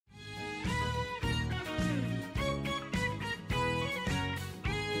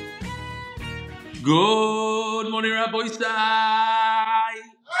Good morning, Rabbi Isai.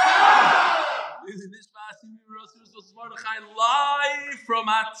 This is live from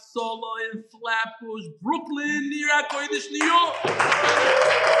Hatzolah in Flatbush, Brooklyn, near Kodesh, New York.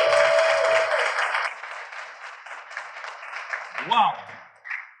 Wow,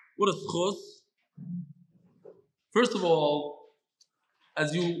 what a zchus! First of all,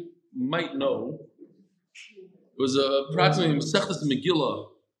 as you might know, it was approximately Masechtas Megillah,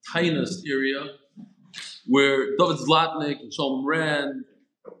 Tainus area, where David Zlotnick and Shalom Rand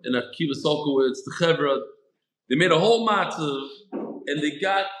and Akiva the Chevra, they made a whole matzav and they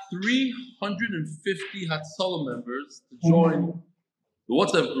got 350 Hatzalah members to join the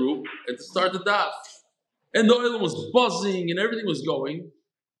WhatsApp group and to start the daf. And the oil was buzzing and everything was going.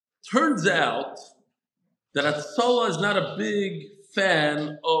 Turns out that Hatzalah is not a big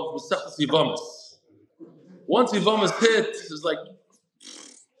fan of Masechtas Yevamis. Once Yevamis hit, it's like,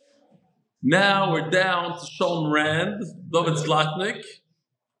 now we're down to Shalom Rand, David Zlotnick.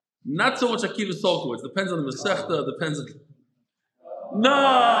 Not so much Akiva Simcha. It depends on the Masechta, depends on... No!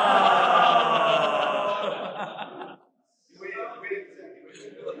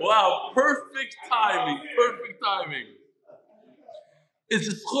 Wow, perfect timing. It's a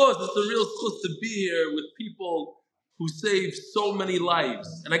zchus, it's a real zchus to be here with people who save so many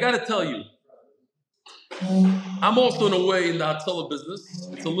lives. And I got to tell you, I'm also in a way in the Hatzalah business.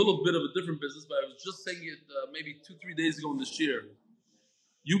 It's a little bit of a different business, but I was just saying it maybe 2-3 days ago in this year.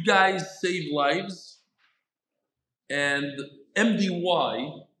 You guys save lives, and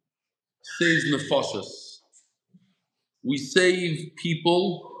MDY saves nefashos. We save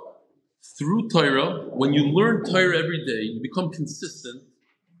people through Torah. When you learn Torah every day, you become consistent,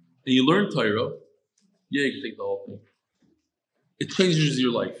 and you learn Torah, yeah, you can take the whole thing. It changes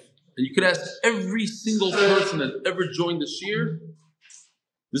your life. And you could ask every single person that ever joined the shir,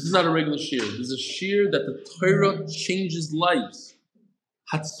 this is not a regular shir. This is a shir that the Torah changes lives.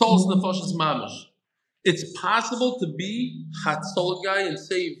 Hatzalas nefashos mamash. It's possible to be Hatzalah guy and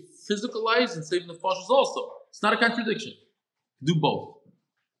save physical lives and save nefashos also. It's not a contradiction. Do both.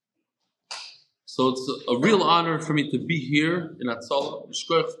 So it's a real honor for me to be here in Hatzalah.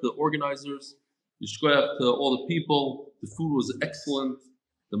 Yishkoyach to the organizers. Yishkoyach to all the people. The food was excellent.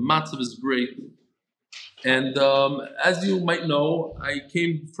 The matzav is great. And as you might know, I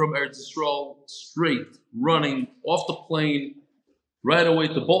came from Eretz Yisrael straight, running off the plane, right away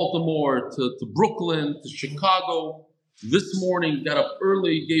to Baltimore, to Brooklyn, to Chicago. This morning, got up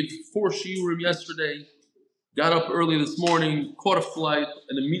early, gave 4 shiurim yesterday, got up early this morning, caught a flight,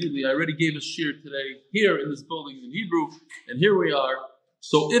 and immediately I already gave a shiur today here in this building in Hebrew, and here we are.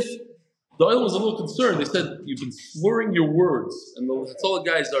 So if the oil was a little concerned, they said, you've been slurring your words, and the Hatzalah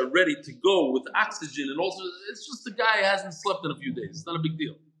guys are ready to go with oxygen, and also, it's just the guy hasn't slept in a few days. It's not a big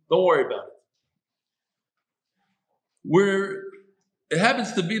deal. Don't worry about it. It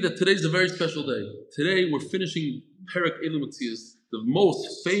happens to be that today's a very special day. Today, we're finishing Perak Eli Metzias, the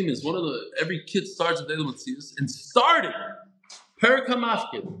most famous, every kid starts with Eli Metzias, and starting Perak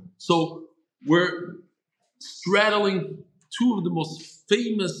HaMafkid. So, we're straddling two of the most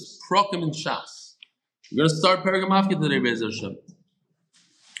famous prokim in Shas. We're going to start Perak HaMafkid today, Be'ez Hashem.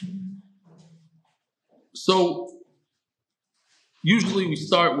 So, usually we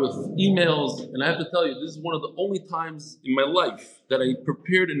start with emails, and I have to tell you, this is one of the only times in my life that I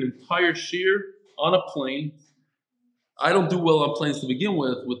prepared an entire shir on a plane. I don't do well on planes to begin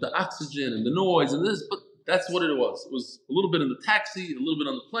with the oxygen and the noise and this, but that's what it was. It was a little bit in the taxi, a little bit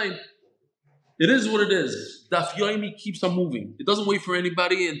on the plane. It is what it is. Daf Yomi keeps on moving. It doesn't wait for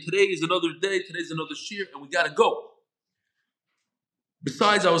anybody, and today is another day, today's another shir, and we got to go.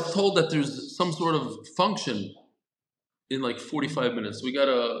 Besides, I was told that there's some sort of function in like 45 minutes. We got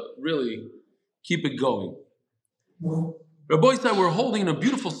to really keep it going. Rabbi said we're holding a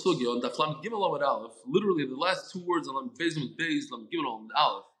beautiful sugya on Daf Lamed Gimel Amud Aleph. Literally, the last 2 words on Lamed Beis with Beis, Lamed Gimel Amud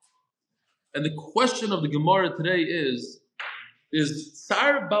Aleph. And the question of the Gemara today is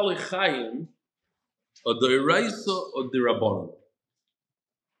Tsar Balei Chayim a d'oraisa or d'rabbanan?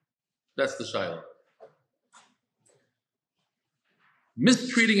 That's the shayla.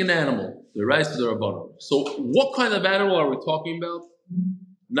 Mistreating an animal, d'oraisa or d'rabbanan. So what kind of animal are we talking about?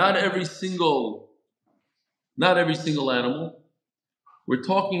 Not every single animal. We're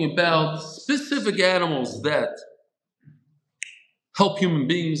talking about specific animals that help human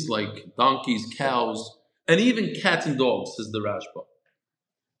beings like donkeys, cows, and even cats and dogs, says the Rashba.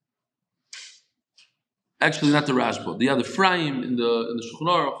 Actually, not the Rashba, the other Ephraim in the Shulchan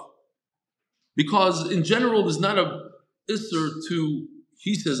Aruch, because in general, there's not a isser to,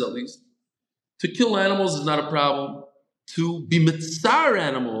 he says at least, to kill animals is not a problem. to be mitzar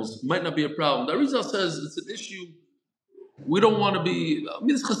animals might not be a problem. The Arizal says it's an issue. We don't want to be,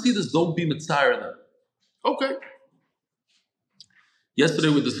 Chasidus don't be mitzar them. Okay. Yesterday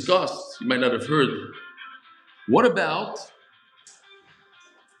we discussed, you might not have heard, what about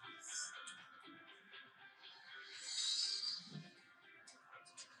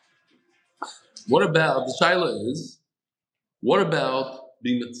the shaila is, what about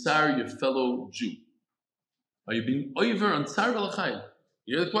being mitzar your fellow Jew? Are you being over on tzar v'lachayim?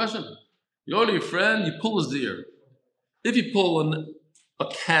 You hear the question? You go to your friend, you pull his ear. If you pull a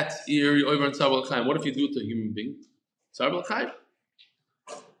cat's ear, you're over on tzar v'lachayim. What if you do it to a human being? Tzar v'lachayim.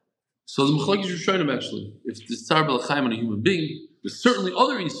 So the Machlokes is showing him actually. If there's tzar v'lachayim on a human being, there's certainly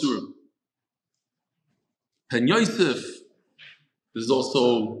other isurim. Pen Yosef, there's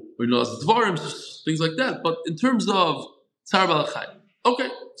also dvarim, things like that. But in terms of tzar v'lachayim, okay.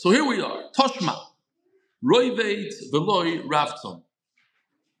 So here we are. Toshma, roiveit veloy ravtzon.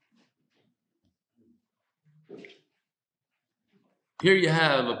 Here you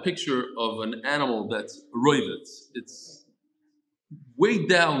have a picture of an animal that's roivet. It's weighed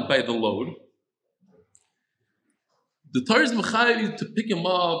down by the load. The Torah is mechayiv to pick him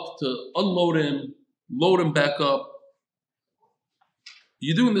up, to unload him, load him back up.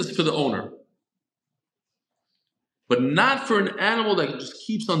 You're doing this for the owner. But not for an animal that just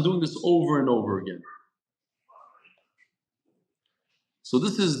keeps on doing this over and over again. So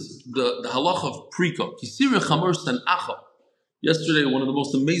this is the halach of prika. Kisira chamor san'acha. Yesterday, one of the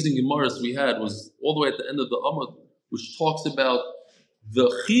most amazing gemaras we had was all the way at the end of the Amud, which talks about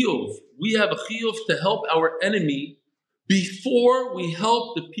the chiyuv. We have a chiyuv to help our enemy before we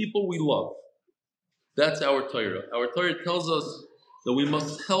help the people we love. That's our Torah. Our Torah tells us that we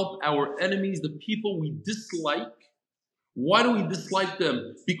must help our enemies, the people we dislike. Why do we dislike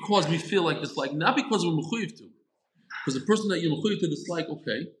them? Because we feel like dislike, not because we're mechuyev to. Because the person that you're mechuyev to dislike,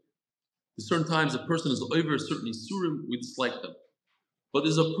 okay. There's certain times a person is over a certain isurim, we dislike them. But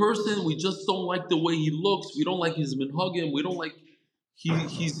there's a person we just don't like the way he looks. We don't like his minhagim. We don't like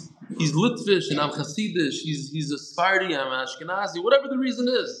he's Litvish and I'm Hasidish. He's a Sephardi, I'm Ashkenazi. Whatever the reason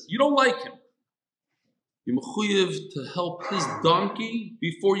is, you don't like him. You're mechuyev to help his donkey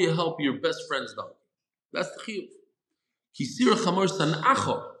before you help your best friend's donkey. That's the chiyuv. Kisira chamor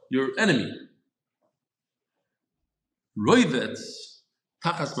san'acha, your enemy. Roivetz.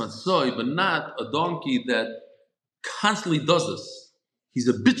 Tachas matzoi, but not a donkey that constantly does this. He's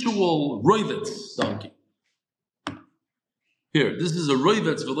a habitual roivetz donkey. Here, this is a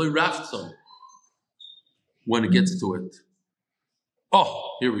roivetz v'loi raftzon. When it gets to it.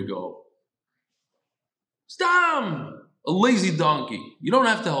 Oh, here we go. Stam! A lazy donkey. You don't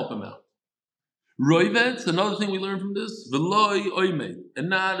have to help him out. Roivetz, another thing we learn from this, v'loi oimed, and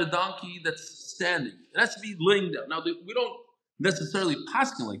not a donkey that's standing. It has to be laying down. Now, we don't necessarily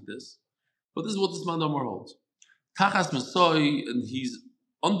passing like this, but this is what this Mandamar holds. Tachas Masoi, and he's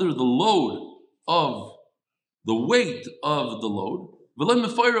under the load of the weight of the load. V'lo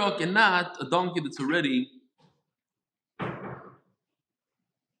mefayrak, and not a donkey that's already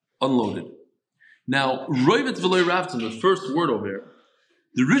unloaded. Now, Roivetz v'lo raftzon, the first word over here,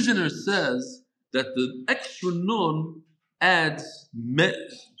 the originator says that the extra nun adds,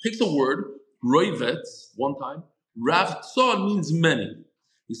 takes a word, Roivetz, one time, Ravtzon means many.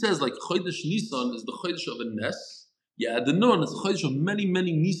 He says like Chodesh Nisan is the Chodesh of a Nes. Yeah, the Nun is the Chodesh of many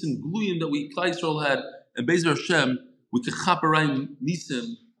Nisim Gluyim that we Klal Yisroel had, and Be'ezer Hashem we could chaperayim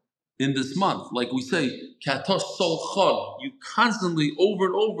Nisim in this month. Like we say, Katosh Sol Chod, you constantly over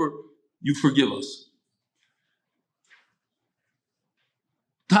and over you forgive us.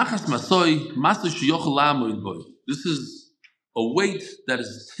 Tachas Masoi Masu Sheyochel Lamoid Boy. This is a weight that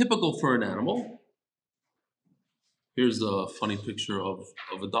is typical for an animal. Here's a funny picture of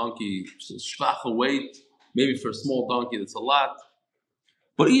a donkey. Shvacha weight, maybe for a small donkey that's a lot.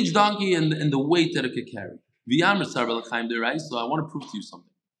 But each donkey and the weight that it could carry. So I want to prove to you something.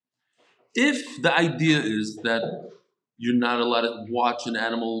 If the idea is that you're not allowed to watch an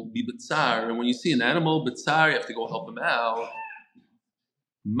animal be bitzar, and when you see an animal bitzar, you have to go help him out.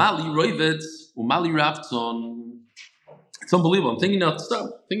 Mali roivetz umali raftzon. It's unbelievable. I'm thinking out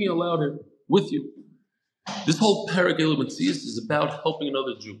loud here with you. This whole parak Eli Stefansky is about helping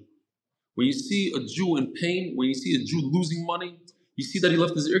another Jew. When you see a Jew in pain, when you see a Jew losing money, you see that he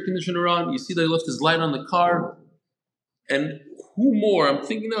left his air conditioner on, you see that he left his light on the car, and who more? I'm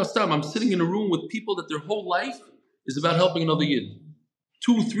thinking now, stop. I'm sitting in a room with people that their whole life is about helping another Yid.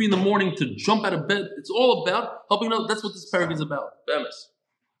 2, 3 in the morning to jump out of bed. It's all about helping another. That's what this parak is about. Bemis.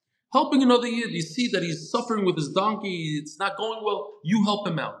 Helping another Yid. You see that he's suffering with his donkey. It's not going well. You help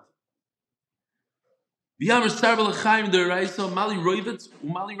him out.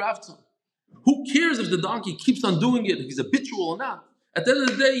 Who cares if the donkey keeps on doing it, if he's habitual or not? At the end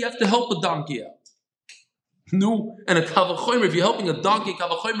of the day, you have to help the donkey out. No, and a kavachomer, if you're helping a donkey,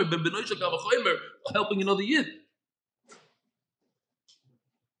 kavachomer, ben benoisha kavachomer, helping another yid.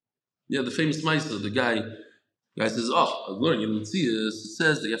 Yeah, the famous meister, the guy says, "Oh, I learned, you see, it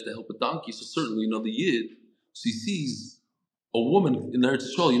says that you have to help a donkey, so certainly, the yid." So he sees a woman in Eretz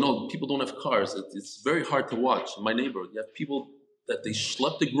Yisrael. People don't have cars. It's very hard to watch. In my neighborhood, you have people that they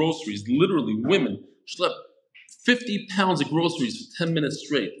schlep the groceries, literally women schlep 50 pounds of groceries for 10 minutes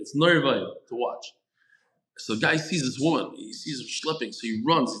straight. It's nervine to watch. So the guy sees this woman, he sees her schlepping, so he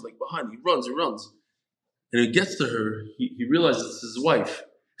runs, he's like behind, he runs. And he gets to her, he realizes it's his wife.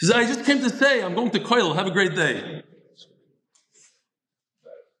 He says, I just came to say, I'm going to Koil, have a great day.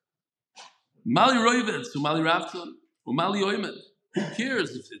 Mali roivet, umali rafton, umali oimet. Who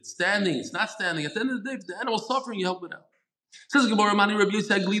cares if it's standing, it's not standing? At the end of the day, if the animal's suffering, you help it out. Says Gemara, Mani Rabbi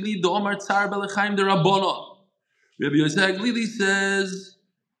Yosef Glili, do Omar Tsar Belechaim de Rabbanon. Rabbi Yosef Glili says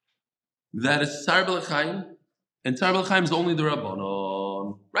that it's Tsar Belechaim, and Tsar Belechaim is only the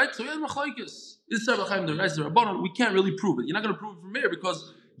Rabbanon. Right? So we have Machlokes. Is Tsar Belechaim the rest of the Rabbanon? We can't really prove it. You're not going to prove it from here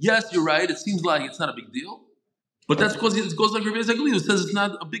because, yes, you're right, it seems like it's not a big deal. But that's because it goes like Rabbi Yosef Glili, who says it's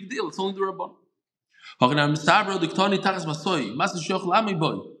not a big deal, it's only the Rabbanon.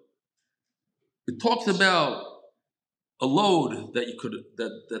 It talks about a load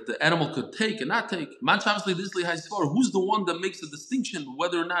that the animal could take and not take. Who's the one that makes the distinction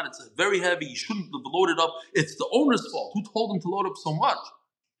whether or not it's very heavy, you shouldn't have loaded up? It's the owner's fault. Who told him to load up so much?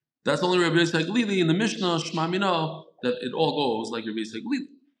 That's only Rabbi Yosef Glili in the Mishnah, Shema Mina, that it all goes like Rabbi Yosef Glili.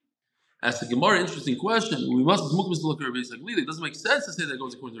 As the Gemara, interesting question. We must look at Rabbi Yosef Glili. It doesn't make sense to say that it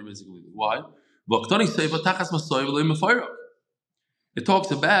goes according to Rabbi Yosef Glili. Why? It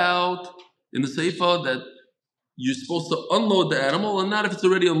talks about in the Seifa that you're supposed to unload the animal and not if it's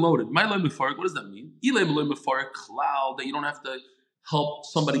already unloaded. What does that mean? Cloud, that you don't have to help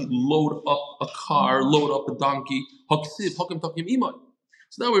somebody load up a car, load up a donkey.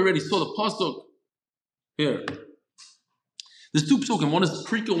 So now we already saw the pasuk here. There's two psukim. One is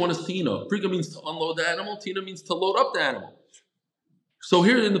prika, one is tina. Prika means to unload the animal. Tina means to load up the animal. So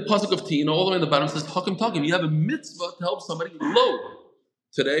here in the pasuk of tina, all the way in the bottom, it says hakim takim. You have a mitzvah to help somebody load.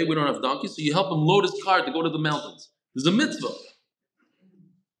 Today we don't have donkeys, so you help him load his car to go to the mountains. There's a mitzvah.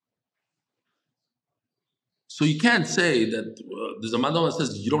 So you can't say that there's a mandam that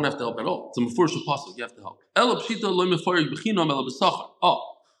says you don't have to help at all. It's a mefurish pasuk. You have to help.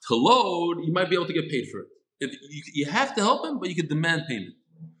 Oh, to load, you might be able to get paid for it. If you have to help him, but you can demand payment.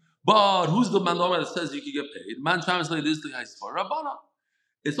 But who's the mandam that says you can get paid? Man shamas le'dizli haisfar Rabbana.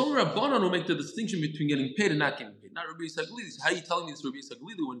 It's only Rabbanan who make the distinction between getting paid and not getting paid. Not Rabbi Yosef Glili. How are you telling me it's Rabbi Yosef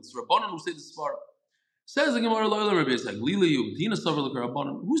Glili when it's Rabbanan who say the Svara? Says the Gemara, Rabbi Yosef Glili, Udina Savar like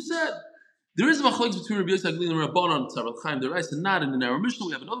Rabbanan. Who said? There is a machlokes between Rabbi Yosef Glili and Rabbanan, Tzar Chaim Derais, and not in the narrow Mishnah.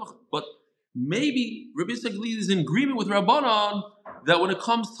 We have another machlokes. But maybe Rabbi Yosef Glili is in agreement with Rabbanan that when it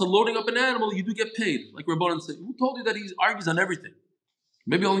comes to loading up an animal, you do get paid. Like Rabbanan said. Who told you that he argues on everything?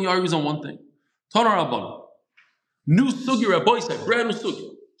 Maybe only argues on one thing. Tana Rabbanan. New sugi Rabbi Yosef, brand new sugi.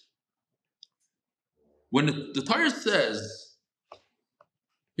 When the Torah says,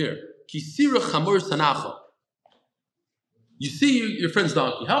 here, Kisira Chamor Sanacha, you see your friend's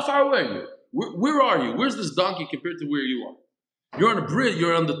donkey. How far away are you? Where are you? Where's this donkey compared to where you are? You're on a bridge,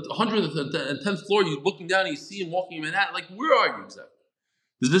 you're on the 110th floor, you're looking down and you see him walking in Manhattan. Like, where are you exactly?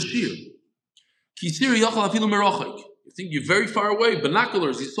 There's a shear. Kisira Yachal Afilu Merachik. You think you're very far away,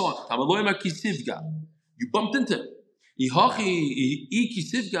 binoculars, you saw it. You bumped into him. If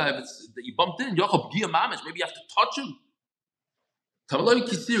you bumped in, maybe you have to touch him.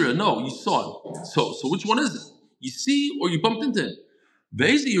 No, you saw him. So which one is it? You see or you bumped into him?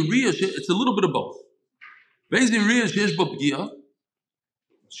 It's a little bit of both.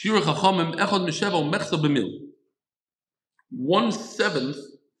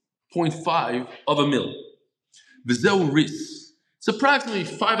 1/7.5 of a mil. It's approximately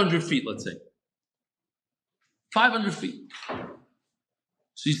 500 feet, let's say. 500 feet.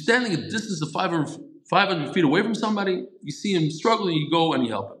 So you're standing at a distance of 500 feet away from somebody, you see him struggling, you go and you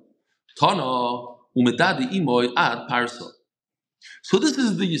help him. So this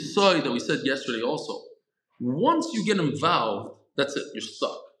is the yisod that we said yesterday also. Once you get involved, that's it, you're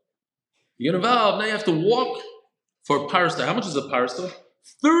stuck. You get involved, now you have to walk for a parsa. How much is a parsa?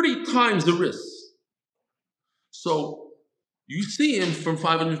 30 times the risk. So you see him from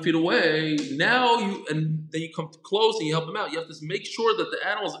 500 feet away, then you come close and you help him out. You have to make sure that the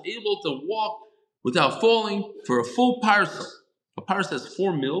animal is able to walk without falling for a full parsa. A parsa has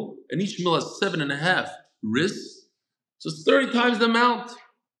 4 mil, and each mil has 7.5 ris, so it's 30 times the amount.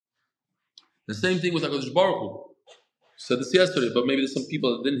 The same thing with HaKadosh Baruch Hu. Said this yesterday, but maybe there's some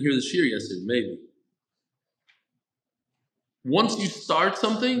people that didn't hear the shir yesterday, maybe. Once you start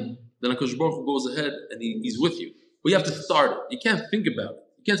something, then HaKadosh Baruch Hu goes ahead and he's with you. But you have to start it. You can't think about it.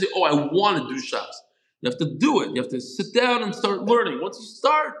 You can't say, oh, I want to do Shas. You have to do it. You have to sit down and start learning. Once you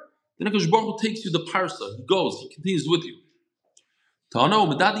start, then HaKadosh Baruch Hu takes you the parsa. He goes. He continues with you. Tano,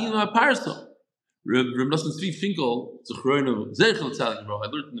 medadi in my parsa. Reb Nosson Tzvi Finkel, zechus, I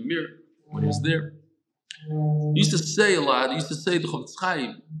learned in the mirror when he was there. He used to say a lot. He used to say the Chofetz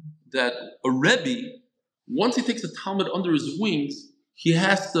Chaim that a Rebbe, once he takes a Talmud under his wings, he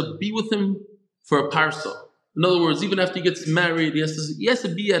has to be with him for a parsa. In other words, even after he gets married, he has to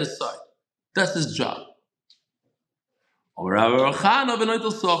be at his side. That's his job. And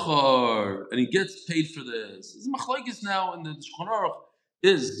he gets paid for this. This machlokes now in the Shulchan Aruch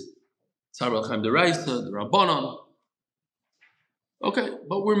is Tzar B'Chaim Deraisa, the Rabbanon. Okay,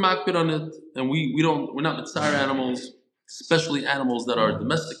 but we're makbid on it, and we're not mitzar animals, especially animals that are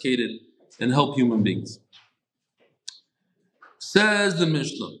domesticated and help human beings. Says the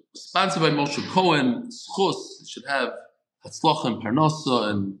Mishnah, sponsored by Moshe Cohen, zchus should have hatzlacha and parnasa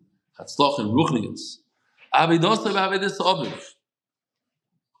and hatzlacha and ruchnius. Avidosa v'avidis aviv.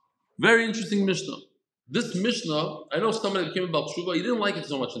 Very interesting Mishnah. This Mishnah, I know somebody that came about Tshuva, he didn't like it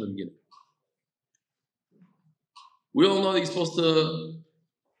so much in the beginning. We all know that you're supposed to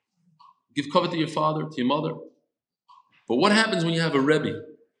give covet to your father, to your mother. But what happens when you have a Rebbe?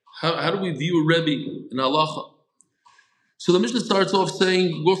 How do we view a Rebbe in halacha? So the Mishnah starts off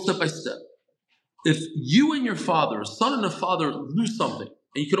saying, go step by step. If you and your father, a son and a father, lose something,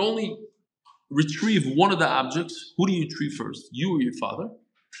 and you could only retrieve one of the objects, who do you retrieve first? You or your father?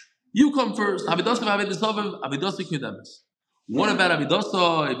 You come first. What about Avidasa,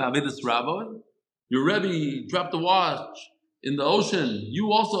 if Avidus Rabbi? Your Rebbe dropped the watch in the ocean.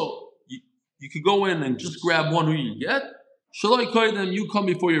 You also, you could go in and just grab one who you get. Shaloi koydem, you come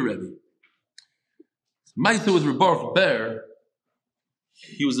before your Rebbe. Ma'aseh with Reb Baruch Ber,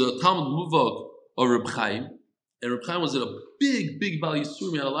 he was a Talmud Muvag of Reb Chaim, and Reb Chaim was a big Bal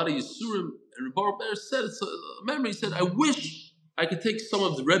Yisurim. He had a lot of Yisurim, and Reb Baruch Ber said, it's a memory, he said, I wish I could take some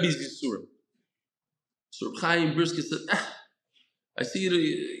of the Rebbe's Yisurim. So Reb Chaim Brisker said, I see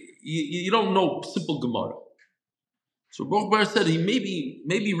you don't know simple Gemara. So Baruch Ber said, maybe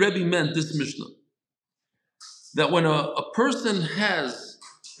Rebbe meant this Mishnah, that when a person has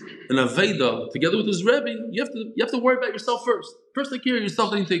an Aveda together with his Rebbe, you have to worry about yourself first. First take care of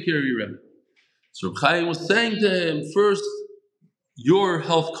yourself, then you take care of your Rebbe. So Reb Chaim was saying to him, first, your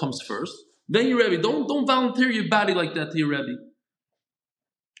health comes first, then your Rebbe. Don't volunteer your body like that to your Rebbe.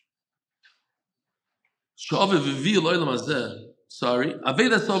 Sorry,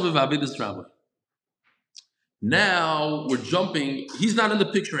 Aveda Sovev, Avedas Rabbi. Now we're jumping. He's not in the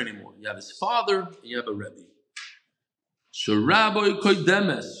picture anymore. You have his father and you have a Rebbe. Sharaboy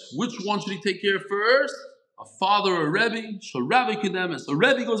koidemes. Which one should he take care of first? A father or a Rebbe? Sharaboy koidemes. A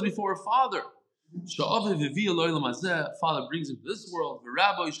Rebbe goes before a father. Sha'aviv vivi eloilam hazeh. Father brings him to this world.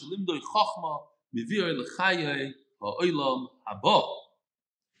 V'raboy shalimdoi chachma mivi'oi l'chayei ha'oilam haba.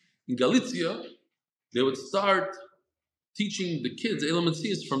 In Galicia, they would start teaching the kids Eli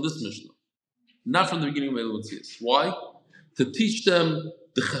from this Mishnah, not from the beginning of Eli. Why? To teach them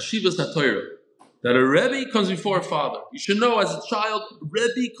the chashivas HaTorah. That a Rebbe comes before a father. You should know as a child,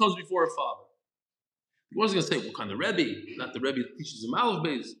 Rebbe comes before a father. He wasn't going to say, what kind of Rebbe? Not the Rebbe that teaches him Amud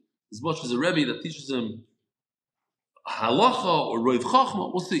Beis, as much as a Rebbe that teaches him halacha or roiv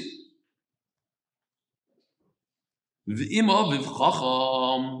chachma. We'll see. V'ima viv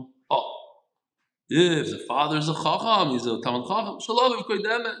chacham. Oh, if the father is a chacham, he's a Talmud chacham. Shalom viv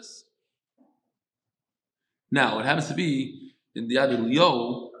koidemes. Now, it happens to be in the Yad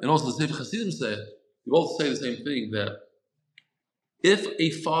Eliyahu, and also the Sefer Chassidim say, we both say the same thing, that if a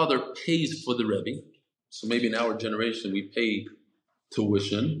father pays for the Rebbe, so maybe in our generation we pay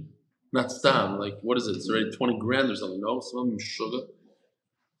tuition, not stam, like what is it? It's already 20 grand or something, no? Some sugar.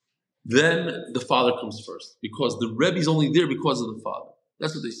 Then the father comes first, because the Rebbe is only there because of the father.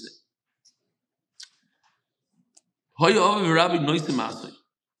 That's what they say.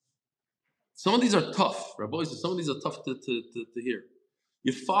 Some of these are tough, Rabbi. Some of these are tough to hear.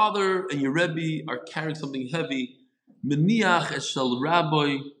 Your father and your Rebbe are carrying something heavy. Meniach eshel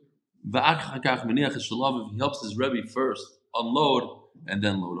Rabbi v'achakach meniach eshel Aviv. He helps his Rebbe first unload and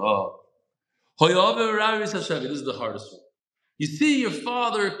then load up. This is the hardest one. You see your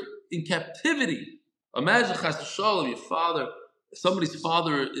father in captivity. Imagine chas v'shalom, your father. Somebody's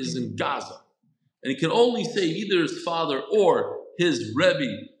father is in Gaza, and he can only say either his father or his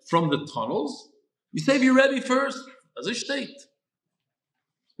Rebbe from the tunnels. You save your Rebbe first, as a state.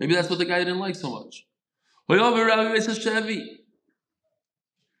 Maybe that's what the guy didn't like so much.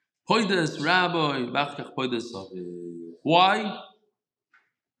 Why?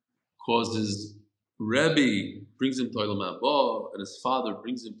 Because his Rebbe brings him to Olam Haba, and his father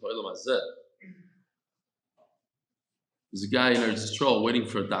brings him to Olam Hazeh. There's a guy in Eretz Yisrael waiting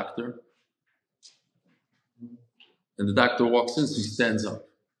for a doctor, and the doctor walks in, so he stands up.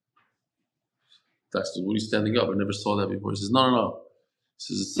 The doctor says, "What are you standing up? I never saw that before." He says, No. He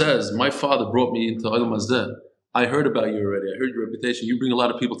says, "It says, my father brought me into Olam Hazeh. I heard about you already. I heard your reputation. You bring a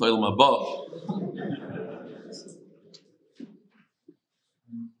lot of people to Olam Haba."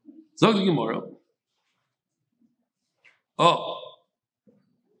 Zog the Gemara.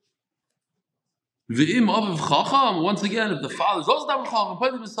 Once again, if the father is also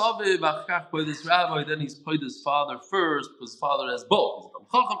this rabbi, then he's paid his father first, because his father has both.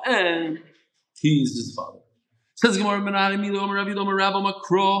 He's and he's his father. Says Gemara,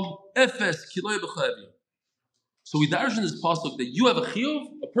 so we darshan in this pasuk that you have a chiyuv,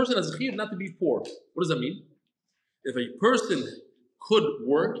 a person has a chiyuv not to be poor. What does that mean? If a person could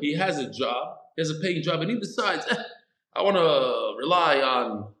work, he has a job, he has a paying job, and he decides, I want to rely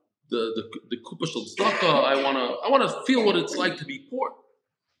on the kupa shel tzedakah. I want to feel what it's like to be poor.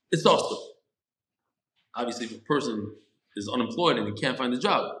 It's also obviously if a person is unemployed and he can't find a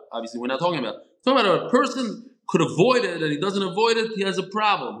job. Obviously, we're not talking about. We're talking about a person could avoid it and he doesn't avoid it. He has a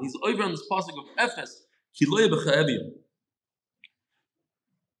problem. He's over on this pasuk of Efes.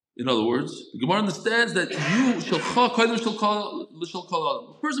 In other words, the Gemara understands that the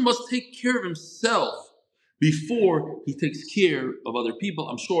person must take care of himself before he takes care of other people.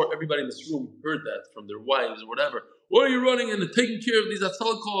 I'm sure everybody in this room heard that from their wives or whatever. Why are you running and taking care of these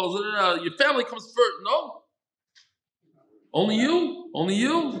Atzal calls? Your family comes first. No? Only you? Only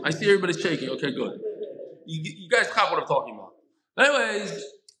you? I see everybody shaking. Okay, good. You guys caught what I'm talking about. Anyways,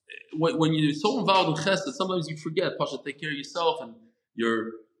 when you're so involved in chesed, sometimes you forget, Pasha, take care of yourself and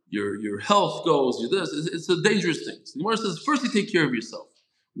your health goes, you're this. It's a dangerous thing. So the Gemara says, first you take care of yourself.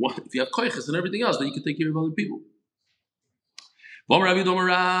 If you have koiches and everything else, then you can take care of other people. So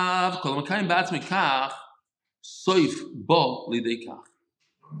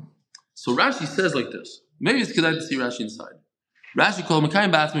Rashi says like this. Maybe it's kedai to see Rashi inside. Rashi called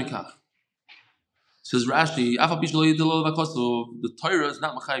Makayim Bats Mikach. Says Rashi, the Torah is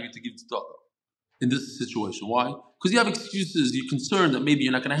not Makayim to give tzedakah in this situation. Why? Because you have excuses. You're concerned that maybe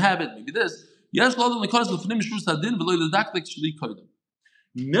you're not going to have it. Maybe this.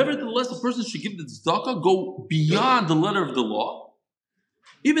 Nevertheless, a person should give the tzedakah, go beyond the letter of the law.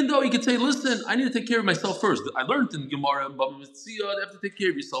 Even though he could say, listen, I need to take care of myself first. I learned in Gemara and Bava Metzia, you have to take care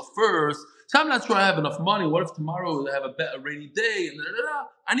of yourself first. So I'm not sure I have enough money. What if tomorrow I have a rainy day?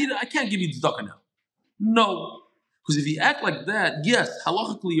 And I can't give you tzedakah now. No. Because if you act like that, yes,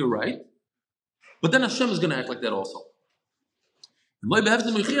 halachically you're right. But then Hashem is going to act like that also. Unless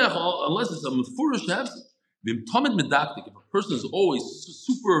it's a mefurish hefsek. If a person is always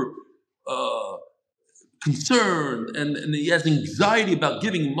super concerned and he has anxiety about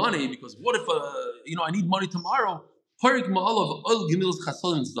giving money because what if I need money tomorrow? He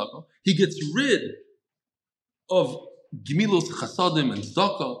gets rid of gemilos chasadim and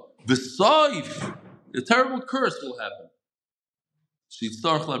tzedakah. The terrible curse will happen. He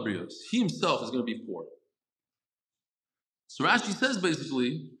himself is going to be poor. So Rashi says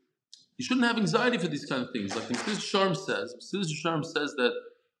basically, you shouldn't have anxiety for these kind of things. Like Mesilas Yesharim says that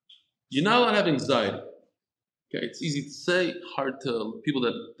you're not allowed to have anxiety. Okay, it's easy to say, hard to people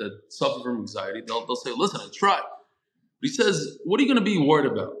that suffer from anxiety. They'll say, listen, I tried. But he says, what are you going to be worried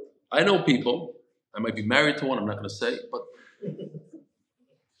about? I know people, I might be married to one, I'm not going to say, but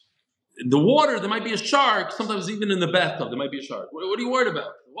in the water, there might be a shark. Sometimes even in the bathtub, there might be a shark. What are you worried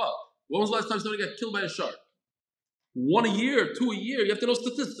about? What? When was the last time somebody got killed by a shark? 1 a year, 2 a year. You have to know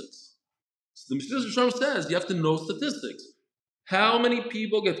statistics. So the Mesilas Yesharim says you have to know statistics. How many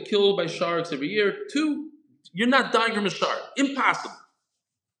people get killed by sharks every year? 2. You're not dying from a shark. Impossible.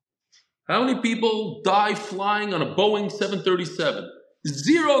 How many people die flying on a Boeing 737?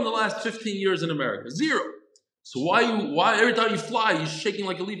 0 in the last 15 years in America. 0. So why every time you fly, you're shaking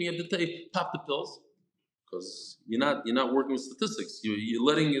like a leaf and you have to pop the pills? Because you're not working with statistics. You're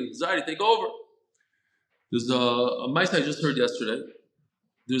letting anxiety take over. There's a mice I just heard yesterday.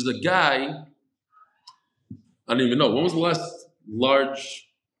 There's a guy, I don't even know, when was the last large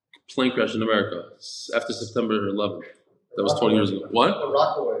plane crash in America? After September 11th. That was 20 years ago. What?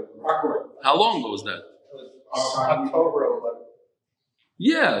 Rockaway. How long ago was that? October 11th.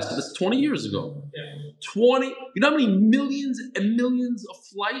 Yeah, so that's 20 years ago. 20, you know how many millions and millions of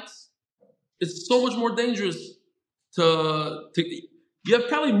flights it's so much more dangerous to you have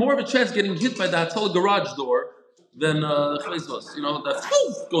probably more of a chance getting hit by the HaTorah garage door than chayzos. You know, that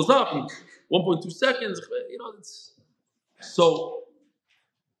goes up in 1.2 seconds. You know, so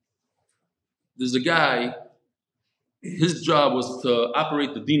there's a guy. His job was to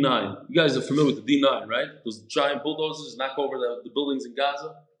operate the D9. You guys are familiar with the D9, right? Those giant bulldozers knock over the buildings in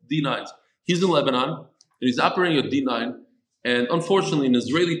Gaza. D9s. He's in Lebanon and he's operating a D9. And unfortunately, an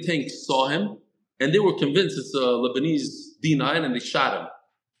Israeli tank saw him, and they were convinced it's a Lebanese D9, and they shot him.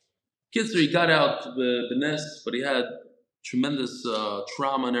 Kitzer, he got out the nest, but he had tremendous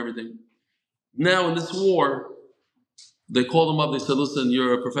trauma and everything. Now, in this war, they called him up. They said, "Listen,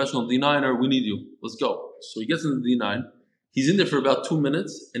 you're a professional D9er. We need you. Let's go." So he gets in the D9. He's in there for about 2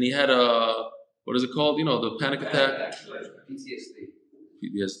 minutes, and he had a, what is it called? You know, the panic attack.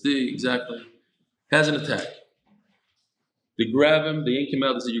 PTSD, exactly. Has an attack. They grab him, they yank him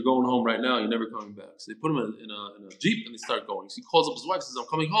out, they say, "You're going home right now, you're never coming back." So they put him in a Jeep and they start going. So he calls up his wife, says, "I'm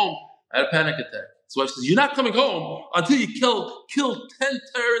coming home, I had a panic attack." His wife says, "You're not coming home until you kill 10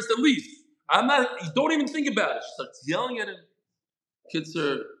 terrorists at least. I'm not, you don't even think about it." She starts yelling at him. Kids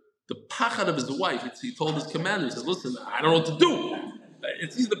are, the pachad of his wife, he told his commander, he says, "Listen, I don't know what to do.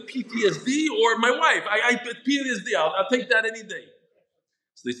 It's either PTSD or my wife. I PTSD, I'll take that any day."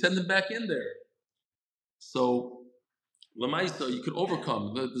 So they send him back in there. So, Lamaisa, you could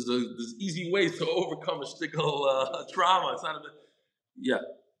overcome. There's easy ways to overcome a shtickle trauma. It's not a, yeah.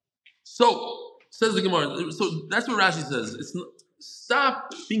 So says the Gemara. So that's what Rashi says. It's not,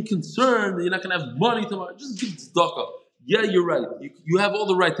 stop being concerned that you're not going to have money tomorrow. Just give tzedakah. Yeah, you're right. You have all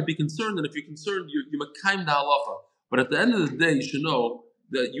the right to be concerned, and if you're concerned, you're mekayim the halacha. But at the end of the day, you should know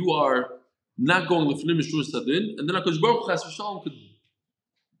that you are not going lefnim mishur sadin, and then HaKadosh Baruch Hu Chas v'Shalom could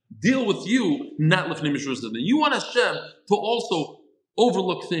deal with you, not lefnim mishur sadin. You want Hashem to also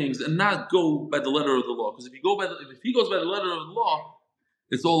overlook things and not go by the letter of the law, because if he goes by the letter of the law,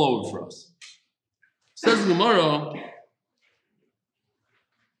 it's all over for us. Says the Gemara,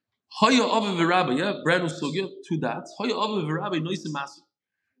 Haya Ava v'Rabbi, yeah, brand new sugya, 2 dots. Haya Ava v'Rabbi noisim masu.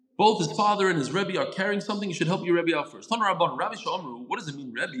 Both his father and his Rebbe are carrying something. You should help your Rebbe out first. Tana Rabban, Rabbi Sha'amru. What does it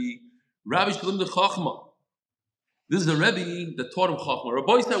mean, Rebbe? Rabbi Shalim the Chachma. This is a Rebbe that taught him Chachma.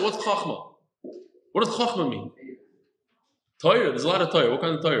 Rabbi said, "What's Chachma? What does Chachma mean?" Torah. There's a lot of Torah. What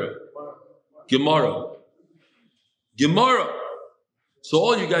kind of Torah? Gemara. Gemara. So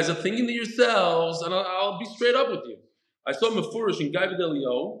all you guys are thinking to yourselves, and I'll be straight up with you. I saw Mefurish in Gaiva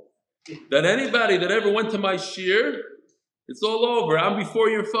Delio that anybody that ever went to my shir, it's all over. I'm before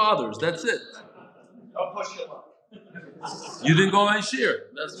your fathers. That's it. Don't push him up. You didn't go to my shir.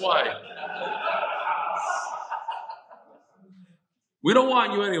 That's why. We don't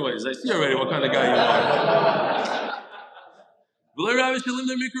want you anyways. I see already what kind of guy you are.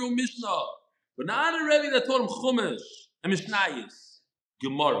 But not a Rebbe that taught him Chumash and Mishnayis.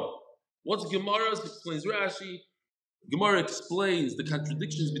 Gemara. What's Gemara? Explains Rashi. Gemara explains the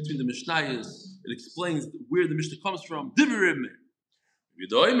contradictions between the Mishnayos. It explains where the Mishnah comes from. Divirim.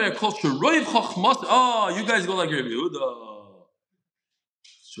 Oh, you guys go like Rabbi Yehuda.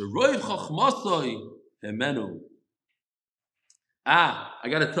 I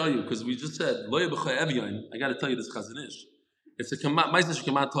got to tell you, because we just said, I got to tell you this Chazanish. It's a Ma'aseh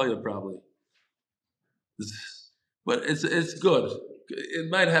Shekamat Toya probably. But it's good. It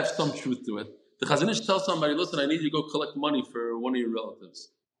might have some truth to it. The Chazanish tells somebody, "Listen, I need you to go collect money for one of your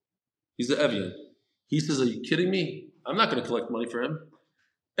relatives." He's an Evian. He says, "Are you kidding me? I'm not going to collect money for him.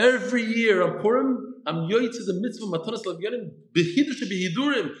 Every year on Purim, I'm yoyt to the mitzvah matanas l'avyanim behidush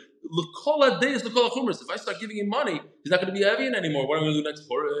behidurim l'kol ha'deis l'kol ha'chumras. If I start giving him money, he's not going to be Evian anymore. What am I going to do next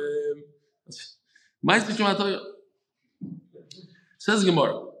Purim?" Ma'aseh Shekamat Toya. Says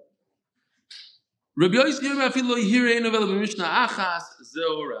Gemara. If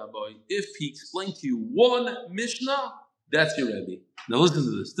he explained to you one Mishnah, that's your Rebbe. Now listen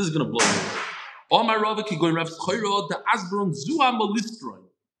to this. This is going to blow you away.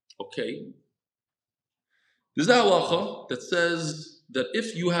 Okay. There's a halacha that says that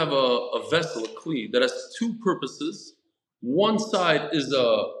if you have a vessel, a kli, that has 2 purposes, one side is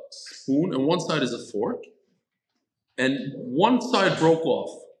a spoon and one side is a fork, and one side broke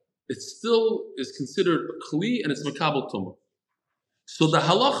off, it still is considered a kli and it's makabel tumah. So the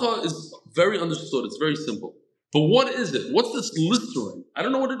halacha is very understood. It's very simple. But what is it? What's this listerine? I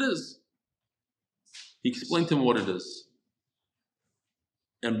don't know what it is. He explained to him what it is.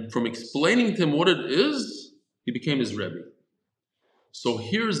 And from explaining to him what it is, he became his Rebbe. So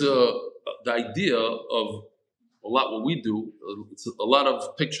here's the idea of a lot what we do. It's a lot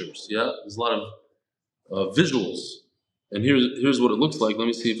of pictures, yeah? There's a lot of visuals. And here's what it looks like. Let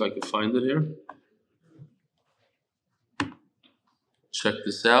me see if I can find it here. Check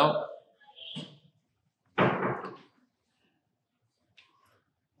this out.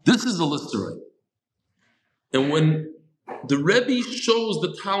 This is a listerite. And when the Rebbe shows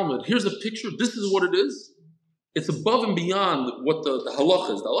the Talmud, here's a picture, this is what it is. It's above and beyond what the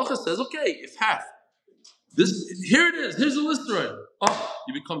halacha is. The halacha says, okay, if half. Here it is, here's a listerite. Oh,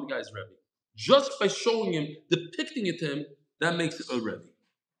 you become the guy's Rebbe. Just by showing him, depicting it to him, that makes it a Rebbe.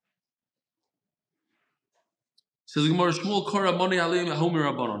 Says the Gemara, Shmuel Kara Moni Aleim Ahomer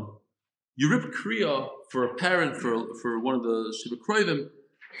Rabbanon. You rip Kriya for a parent, for one of the Shiva Kroivim.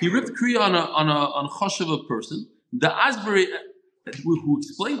 He ripped Kriya on a chashuv person. The Asbury, who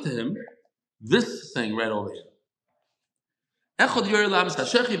explained to him this thing right over here.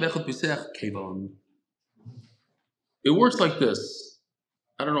 It works like this.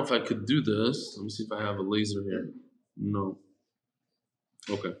 I don't know if I could do this. Let me see if I have a laser here. No.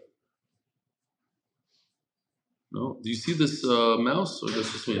 Okay. No? Do you see this mouse? Or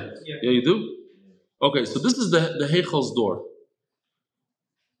this is me? Yeah, you do? Okay, so this is the Heichel's door.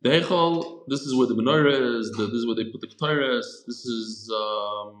 The Heichel, this is where the menorah is, this is where they put the Torah. This is,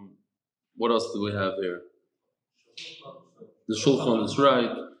 what else do we have here? The Shulchan is right.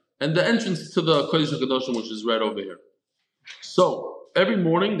 And the entrance to the Kodesh HaKadoshim, which is right over here. So, every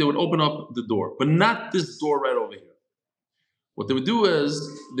morning they would open up the door, but not this door right over here. What they would do is,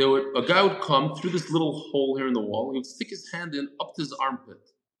 a guy would come through this little hole here in the wall, he would stick his hand in up to his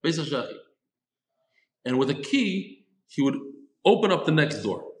armpit, Beis HaShachi. And with a key, he would open up the next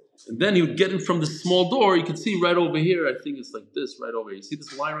door. And then he would get in from the small door. You can see right over here, I think it's like this, right over here. You see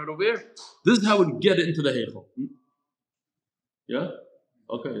this line right over here? This is how he would get it into the Heichel. Yeah?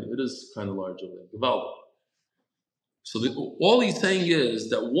 Okay, it is kind of large over there. Gewaldig. So all he's saying is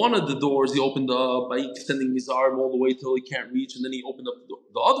that one of the doors he opened up by extending his arm all the way till he can't reach, and then he opened up the door.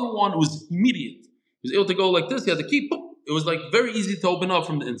 The other one was immediate. He was able to go like this. He had the key. Boom. It was like very easy to open up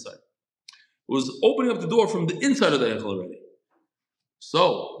from the inside. It was opening up the door from the inside of the Heichel already.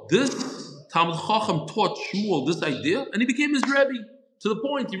 So this Talmud Chacham taught Shmuel this idea, and he became his Rebbe to the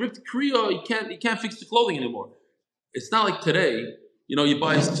point he ripped the Kriya. He can't fix the clothing anymore. It's not like today. You know, you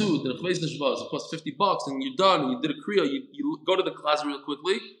buy a suit, and it costs $50, and you're done. And you did a Kriya. You go to the class real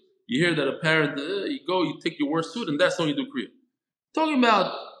quickly. You hear that a parent, you go, you take your worst suit, and that's when you do Kriya. Talking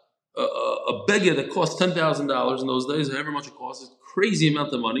about a beggar that cost $10,000 in those days, however much it costs, it's a crazy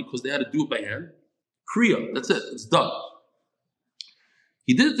amount of money because they had to do it by hand. Kriya, that's it. It's done.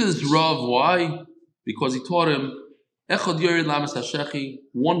 He did it to this Rav. Why? Because he taught him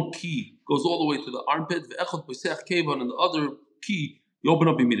one key goes all the way to the armpit, and the other key you open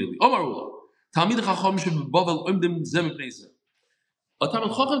up immediately. A Talmid Chacham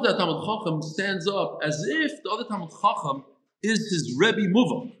stands up as if the other Talmid Chacham is his Rebbe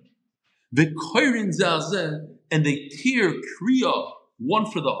Muvak. And they tear Kriya one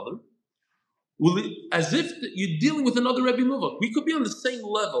for the other. As if you're dealing with another Rebbe Muvak. We could be on the same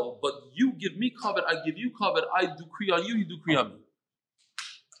level, but you give me covet, I give you covet, I do Kriya on you, you do Kriya on me.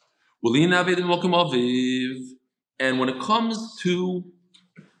 And when it comes to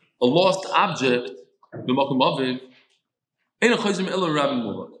a lost object,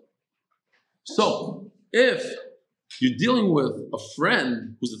 so if you're dealing with a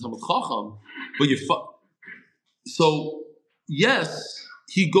friend who's a Talmid Chacham, but so yes,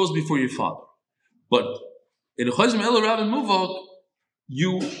 he goes before your father. But in a Chayzim El Rabbi Muvak,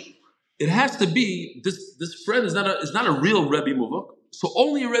 it has to be this friend is not a real Rebbe Muvak. So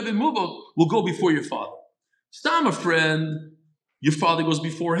only a Rebbe Muvak will go before your father. Stam a friend, your father goes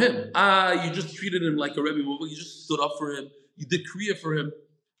before him. You just treated him like a Rebbe Muvak. You just stood up for him. You did Kriya for him.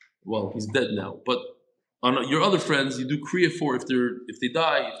 Well, he's dead now. But on your other friends, you do Kriya for if they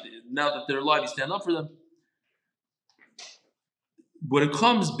die. Now that they're alive, you stand up for them. When it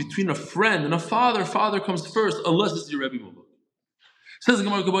comes between a friend and a father comes first, unless it's your Rebbe Muvak. Says the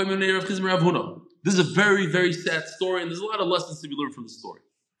Gemara, this is a very, very sad story, and there's a lot of lessons to be learned from the story.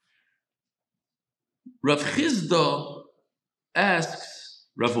 Rav Chizda asks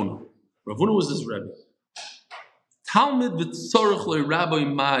Rav Huna. Rav Huna was his Rebbe. Talmid v'tzorach le'Rabbi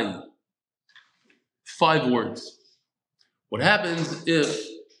Mai. 5 words. What happens if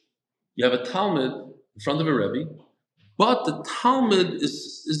you have a Talmid in front of a Rebbe, but the Talmud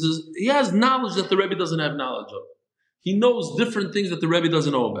he has knowledge that the Rebbe doesn't have knowledge of. He knows different things that the Rebbe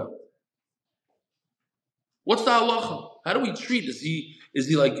doesn't know about. What's the halacha? How do we treat? Is he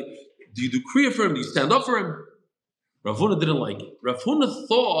like, do you do kriya for him? Do you stand up for him? Rav Huna didn't like it. Rav Huna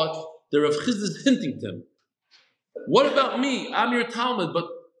thought that Rav Chizda is hinting to him. What about me? I'm your Talmud, but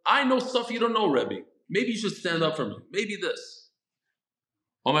I know stuff you don't know, Rebbe. maybe you should stand up for me. Maybe this.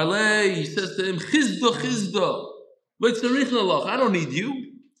 Omalei, he says to him, Chizda, Chizda. I don't need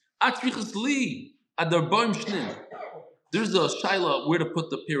you. Atzrichas li, adarbaim shnin. There's a shaila where to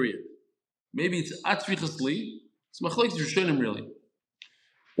put the period. Maybe it's atzrichas li. It's machlekes rishonim really.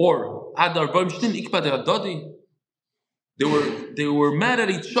 Or adarbaim shnin ikpad adadi. They were mad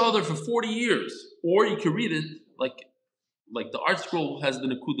at each other for 40 years. Or you can read it like the art scroll has the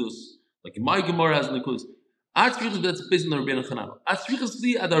nekudos, like my Gemara has the nekudos. Atzrichas, that's based on the Rabbeinu Chananel. Atzrichas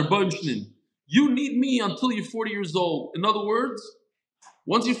li adarbaim shnin. You need me until you're 40 years old. In other words,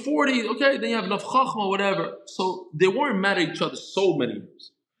 once you're 40, okay, then you have enough chachma, whatever. So they weren't mad at each other so many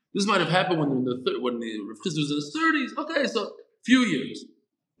years. This might have happened when the Rav Chizda was in his 30s. Okay, so few years.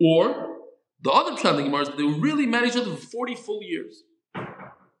 Or the other pshat in the Gemara is they were really mad at each other for 40 full years.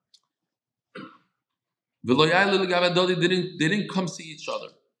 They didn't come see each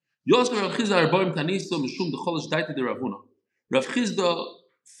other. Yosef Rav Chizda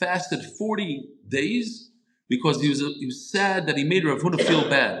fasted 40 days because he was sad that he made Rav Huna feel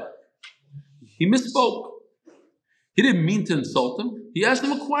bad. He misspoke. He didn't mean to insult him. He asked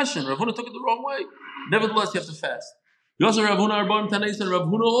him a question. Rav Huna took it the wrong way. Nevertheless, you have to fast. You also Rav Huna Arbaim Taneis and Rav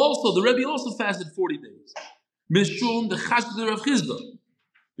Huna also. The Rebbe also fasted 40 days. Mishum the Chashd Rav Chizda,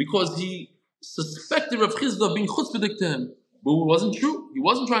 because he suspected Rav Chizda of being chutzpahdik to him, but it wasn't true. He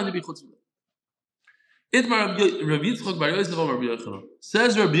wasn't trying to be chutzpahdik. Itmar Rav Yitzchak bar Yosef Rabbi Yochanan.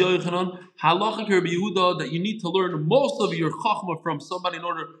 Says Rabbi Yochanan, halachic Rabbi Yehuda, that you need to learn most of your chachma from somebody in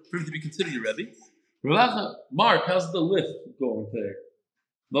order for him to be considered your Rebbe. Mark, how's the lift going there?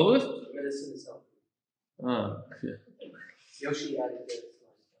 The lift? Medicine is helpful. Ah, yeah. Yoshi added it.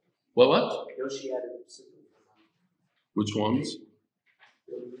 What? Yoshi added it. Which ones?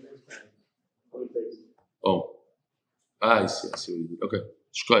 Oh. I see what you did. Okay.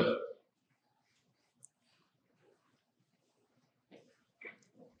 Shkoyach.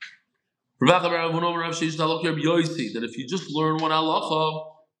 That if you just learn one halacha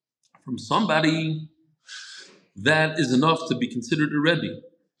from somebody, that is enough to be considered a Rebbe.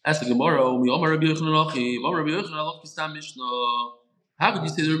 Ask the Gemara, how could you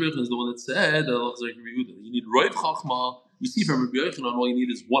say the Rebbe Yochanan is the one that said that you need roiv chachma? You see from Rebbe Yochanan, all you need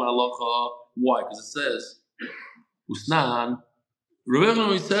is one halacha. Why? Because it says, Usnan. Rebbe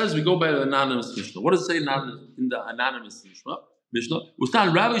Yochanan says we go by the anonymous Mishnah. What does it say in the anonymous Mishnah?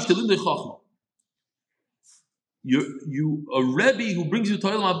 Usnan Rabbi Shalim de Chachma. You a Rebbe who brings you to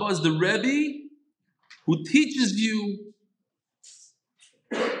Olam Haba is the Rebbe who teaches you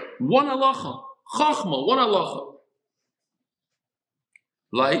one halacha, chachma, one halacha.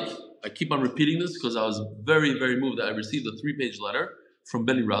 Like, I keep on repeating this because I was very, very moved that I received a 3-page letter from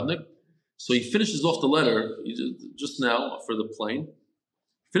Benny Radnick. So he finishes off the letter just now for the plane.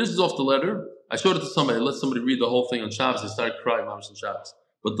 Finishes off the letter. I showed it to somebody. I let somebody read the whole thing on Shabbos. They started crying on Shabbos.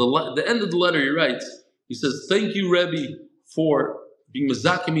 But the end of the letter, he writes. He says, "Thank you, Rebbe, for being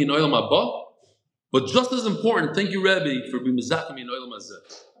mezakimi in Olam Haba. But just as important, thank you, Rebbe, for being mezakimi in Olam Hazeh.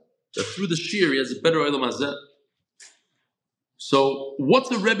 That through the shir, he has a better Olam Hazeh." So, what's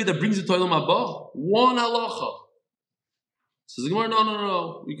a Rebbe that brings you to Olam Haba? One halacha. Says the Gemara,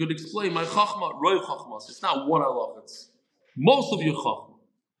 no. We could explain my chachma, roiv chachma. It's not one halacha. It's most of your chachma.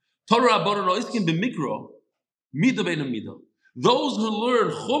 Torah abara no iskin b'mikro, mida beina mida. Those who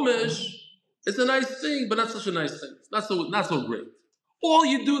learn chumash, it's a nice thing, but not such a nice thing. It's not so great. All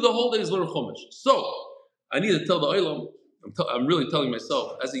you do the whole day is learn chumash. So, I need to tell the olam. I'm really telling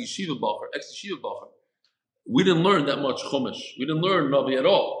myself, as a yeshiva bacher, ex-yeshiva bacher, we didn't learn that much chumash. We didn't learn Navi at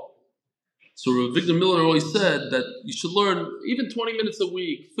all. So Rav Victor Miller always said that you should learn even 20 minutes a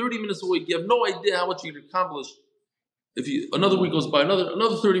week, 30 minutes a week. You have no idea how much you can accomplish. If another week goes by,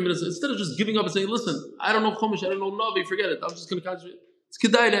 another 30 minutes, instead of just giving up and saying, listen, I don't know chumash, I don't know Navi, forget it. I'm just going to concentrate. It's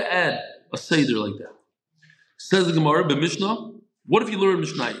kedai to add a seder like that. Says the Gemara, but Mishnah, what if you learn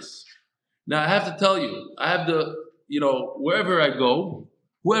Mishnayos? Now I have to tell you, I have to, wherever I go,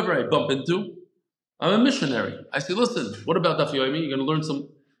 whoever I bump into, I'm a missionary. I say, listen, what about Daf Yomi? You're going to learn some.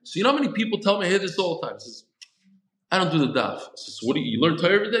 So you know how many people tell me, I hear this all the time. Says, I don't do the daf. Says, what do you learn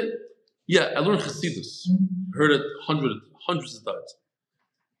Torah every day? Yeah, I learn Chassidus. I heard it hundreds of times.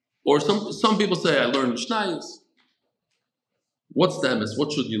 Or some people say, I learn Mishnayos. What's the emes?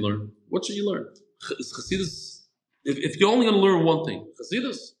 What should you learn? What should you learn? Is Chassidus, if you're only going to learn one thing,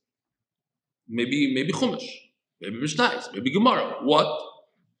 Chassidus, maybe Chumash, maybe Mishnayos, maybe Gemara. What?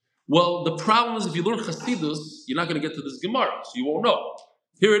 Well, the problem is if you learn Chassidus, you're not going to get to this Gemara, so you won't know.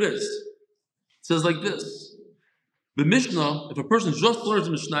 Here it is. It says like this. The Mishnah, if a person just learns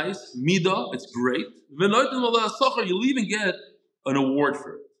Mishnayos, Mida, it's great. You'll even get an award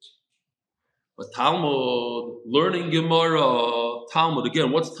for it. But Talmud, learning Gemara, Talmud,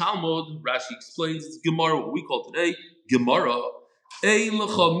 again, what's Talmud? Rashi explains it's Gemara, what we call today, Gemara. That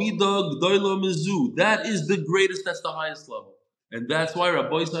is the greatest, that's the highest level. And that's why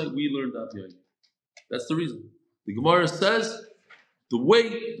Rabbi said we learned Daf Yomi. That's the reason. The Gemara says the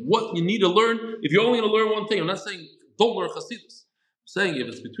way, what you need to learn, if you're only going to learn one thing, I'm not saying don't learn Chassidus. I'm saying if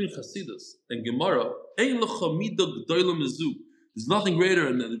it's between Chassidus and Gemara, there's nothing greater,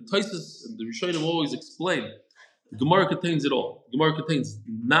 and the Taisus and the Rishonim always explain. The Gemara contains it all. The Gemara contains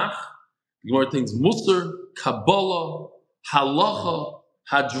Nach, the Gemara contains Musar, Kabbalah, Halacha,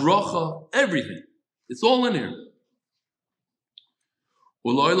 Hadracha, everything. It's all in here.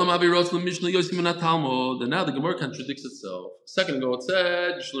 And now the Gemara contradicts itself. A second ago it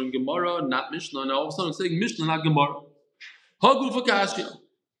said you should learn Gemara, not Mishnah. Now all of a sudden it's saying Mishnah, not Gemara.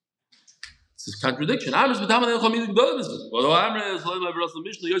 It's a contradiction. Which one is it?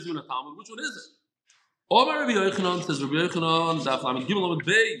 Omar Rabbi Yochanan says Rabbi Yochanan, Daf Yomi Amud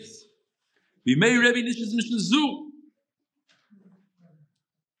Beis. We may Rabbi Nish's Mishnah Zu.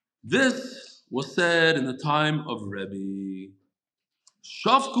 This was said in the time of Rebbe.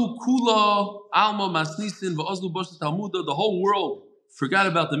 Shafku Kula Alma Masnisin Va'azlu Bosh Talmuda. The whole world forgot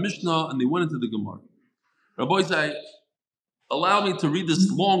about the Mishnah and they went into the Gemara. Rabbi say, allow me to read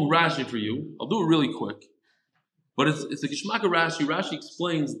this long Rashi for you. I'll do it really quick. But it's a Geshmaka Rashi. Rashi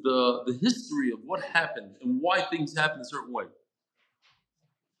explains the history of what happened and why things happened a certain way.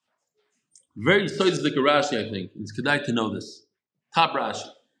 Very Soizdik Rashi, I think. It's Kedai to know this. Top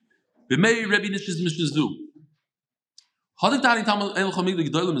Rashi. B'mei Rebbe Nish's Mishnah Zu.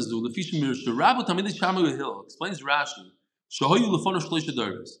 Explains Rashi.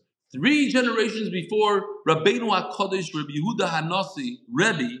 3 generations before Rabbeinu HaKadosh, Rabbi Yehuda HaNasi,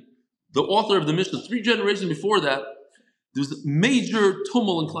 Rebbe, the author of the Mishnah, 3 generations before that, there was a major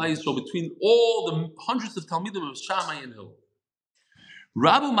tumult in Klal Yisroel between all the hundreds of Talmidim of Shammai and Hill.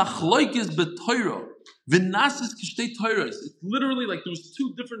 Rabu Machloikis b'Torah, v'Nasis kishtei Torahs. It's literally like there was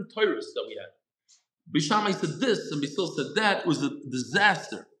 2 different Torahs that we had. Bishamai said this and Bisil said that. It was a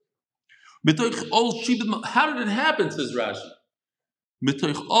disaster. How did it happen, says Rashi?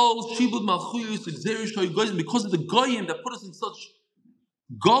 Because of the goyim that put us in such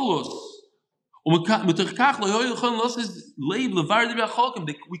galus. We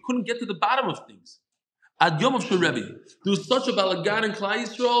couldn't get to the bottom of things. There was such a balagan in Klal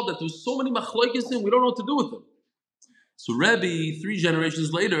Yisroel that there was so many machloikis in, we don't know what to do with them. So Rebbe, 3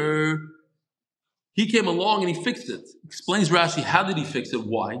 generations later, he came along and he fixed it. Explains Rashi, how did he fix it?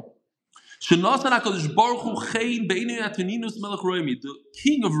 Why? The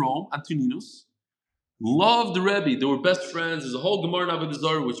king of Rome, Antoninus, loved the Rebbe. They were best friends. There's a whole Gemara in Avodah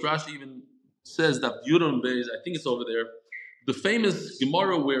Zarah, which Rashi even says that Yudon Beis, I think it's over there. The famous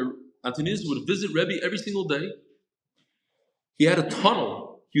Gemara where Antoninus would visit Rebbe every single day. He had a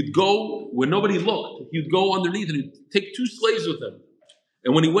tunnel. He'd go where nobody looked. He'd go underneath and he'd take 2 slaves with him.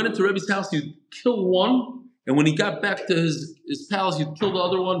 And when he went into Rebbe's house, he'd kill one. And when he got back to his palace, he'd kill the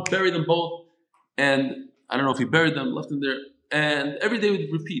other one, bury them both. And I don't know if he buried them, left them there. And every day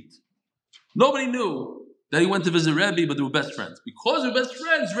would repeat. Nobody knew that he went to visit Rebbe, but they were best friends. Because they were best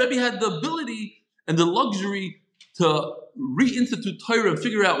friends, Rebbe had the ability and the luxury to reinstitute Torah and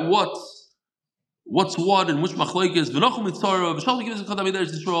figure out what's what and which machlokes is.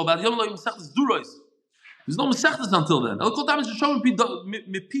 There's no mesechtas until then. He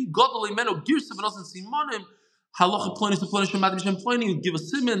would give a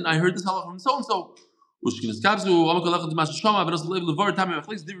siman. I heard this halacha from so and so.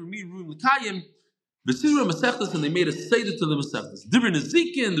 And they made a seder to the mesechtas. Different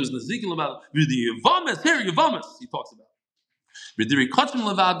nezikin. There's nezikin about the Yavamas. Here, Yavamas. He talks about.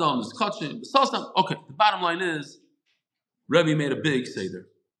 Okay, the bottom line is, Rebbe made a big seder.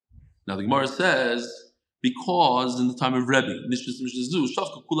 Now the Gemara says, because in the time of Rebbe,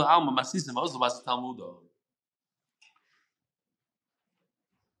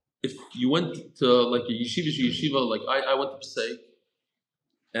 if you went to like a yeshiva, like I went to Passaic,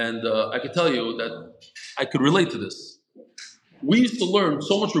 and I could tell you that I could relate to this. We used to learn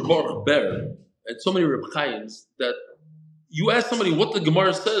so much Reb Ber and so many Reb Chaims that you ask somebody what the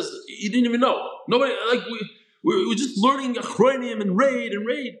Gemara says, he didn't even know. Nobody, like we were just learning Achronim and raid.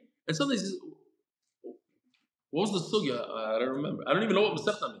 And somebody says, what was the sugya? I don't remember. I don't even know what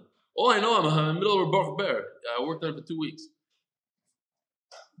Masechta means. All I know, I'm in the middle of Reb Ber. I worked there for 2 weeks.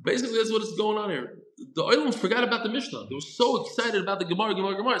 Basically, that's what is going on here. The Oilem forgot about the Mishnah. They were so excited about the Gemara.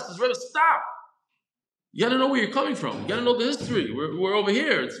 It says, Rebbe, stop. You got to know where you're coming from. You got to know the history. We're over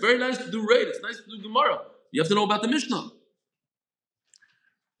here. It's very nice to do raid. It's nice to do Gemara. You have to know about the Mishnah.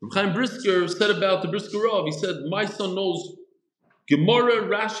 Reb Chaim Brisker said about the Brisker Rav, he said, my son knows Gemara,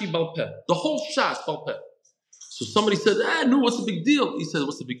 Rashi, Balpeh, the whole Shas, Balpeh. So somebody said, no, what's the big deal? He said,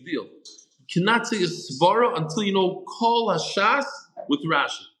 what's the big deal? You cannot say a svara until you know Kol HaShas with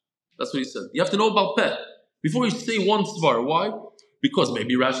Rashi. That's what he said. You have to know Balpeh before you say one svara. Why? Because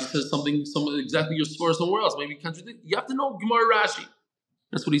maybe Rashi says something exactly your svara somewhere else. Maybe contradict. You have to know Gemara Rashi.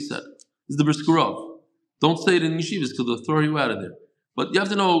 That's what he said. This is the Brisker Rav. Don't say it in yeshivas because they'll throw you out of there. But you have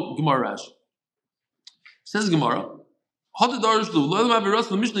to know Gemara Rashi. Says Gemara. And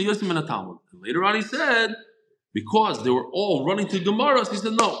later on he said, because they were all running to Gemara, so he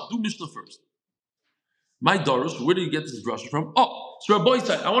said, no, do Mishnah first. My Darush, where do you get this drasha from? Oh, so Rabbi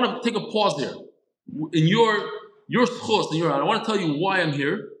said, I want to take a pause there. In your zchus, I want to tell you why I'm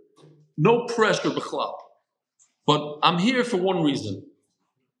here. No pressure, b'chlal. But I'm here for one reason.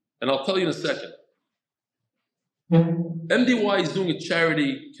 And I'll tell you in a second. MDY is doing a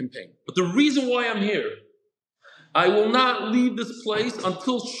charity campaign. But the reason why I'm here, I will not leave this place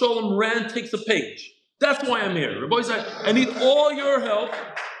until Shalom Rand takes a page. That's why I'm here. Rabbi said, I need all your help.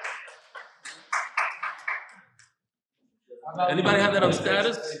 Anybody have that on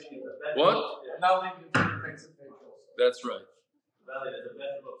status? What? That's right.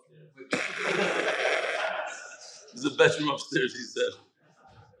 There's a bedroom upstairs, he said.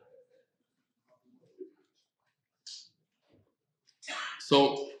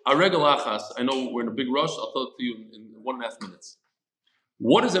 So, Areg Alachas, I know we're in a big rush. I'll tell it to you in 1.5 minutes.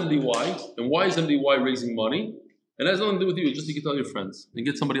 What is MDY, and why is MDY raising money? And it has nothing to do with you, just so you can tell your friends. And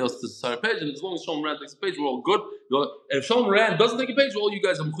get somebody else to start a page, and as long as Shalom Rand takes a page, we're all good. And if Shalom Rand doesn't take a page, well, you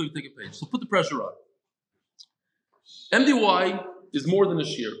guys are going to take a page. So put the pressure on. MDY is more than a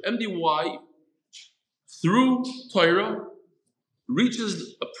shear. MDY, through Torah,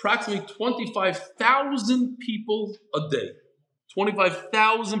 reaches approximately 25,000 people a day.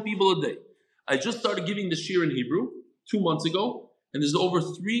 25,000 people a day. I just started giving the shir in Hebrew 2 months ago, and there's over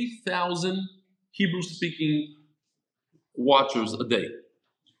 3,000 Hebrew-speaking watchers a day.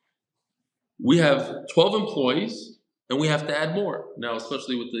 We have 12 employees, and we have to add more. Now,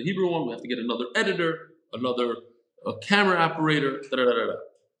 especially with the Hebrew one, we have to get another editor, another camera operator, da-da-da-da-da.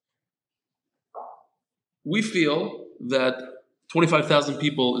 We feel that 25,000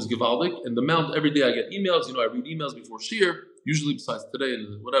 people is gewaldic, and the amount every day I get emails, I read emails before shir, usually besides today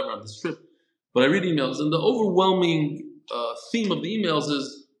and whatever on this trip, but I read emails, and the overwhelming theme of the emails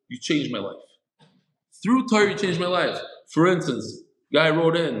is, you changed my life. Through Torah, you changed my life. For instance, guy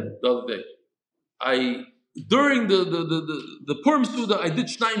wrote in the other day, during the Purim Suda, I did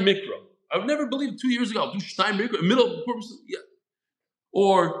Shnai Mikra. I would never believe 2 years ago, I'll do Shnai Mikra in the middle of the Purim Suda. Yeah.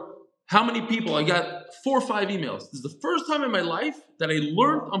 Or, how many people? I got 4 or 5 emails. This is the first time in my life that I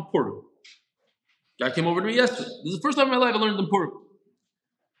learned on Purim. Guy came over to me yesterday. This is the first time in my life I learned on Purim.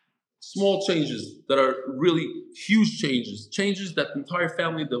 Small changes that are really huge changes. Changes that the entire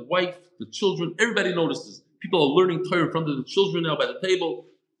family, the wife, the children, everybody notices. People are learning Torah in front of the children now by the table.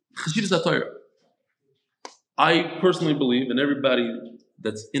 Chassidus HaTorah. I personally believe, and everybody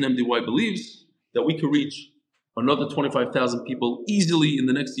that's in MDY believes, that we could reach another 25,000 people easily in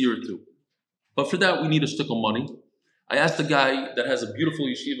the next year or 2. But for that, we need a shtickle money. I asked a guy that has a beautiful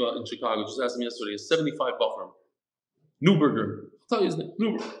yeshiva in Chicago, just asked him yesterday, he's 75 Bachram. Newberger. I'll tell you his name.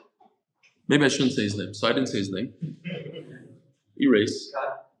 Newberger. Maybe I shouldn't say his name, so I didn't say his name. Erase.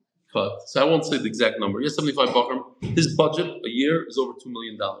 Cut. So I won't say the exact number. He has 75 Bachram. His budget a year is over $2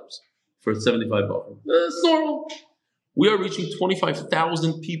 million for 75 Bachram. It's normal. We are reaching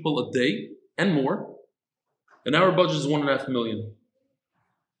 25,000 people a day and more. And our budget is $1.5 million.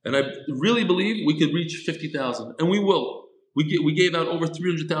 And I really believe we could reach 50,000. And we will. We gave out over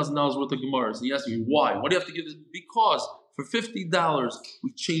 $300,000 worth of Gemaras. And he asked me, why? Why do you have to give this? Because for $50,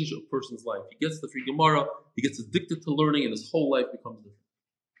 we change a person's life. He gets the free Gemara, he gets addicted to learning, and his whole life becomes different.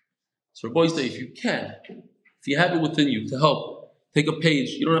 So our boys say, if you can, if you have it within you to help, take a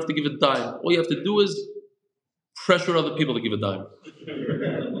page. You don't have to give a dime. All you have to do is pressure other people to give a dime.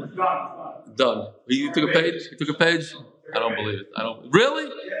 Done. You took a page? You took a page? I don't believe it. Really?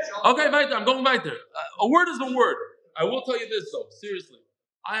 Okay, weiter. I'm going weiter. A word is a word. I will tell you this though, seriously.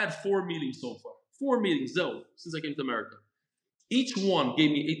 I had 4 meetings so far. 4 meetings, since I came to America. Each one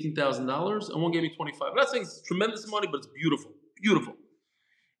gave me $18,000 and one gave me $25,000. I'm not saying it's tremendous money, but it's beautiful. Beautiful.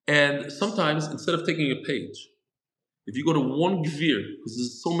 And sometimes, instead of taking a page, if you go to one gvir, because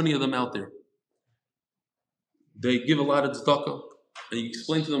there's so many of them out there, they give a lot of tzedakah, and you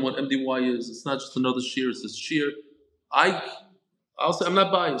explain to them what MDY is. It's not just another shear, it's this shear. I'll say, I'm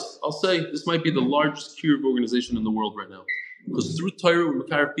not biased. I'll say this might be the largest kiruv organization in the world right now. Because through Torah, we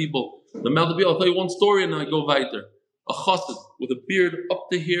carry people. The amount of people, I'll tell you one story and I go weiter. a chassid with a beard up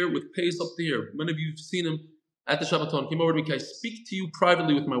to here, with pace up to here. Many of you have seen him at the Shabbaton. Came over to me, can I speak to you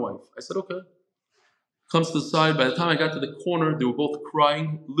privately with my wife? I said, okay. Comes to the side. By the time I got to the corner, they were both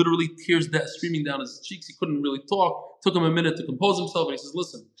crying, literally tears streaming down his cheeks. He couldn't really talk. Took him a minute to compose himself, and he says,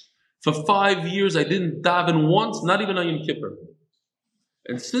 listen, for 5 years I didn't daven once, not even on Yom Kippur.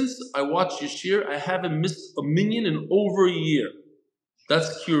 And since I watched Yashir, I haven't missed a minyan in over a year.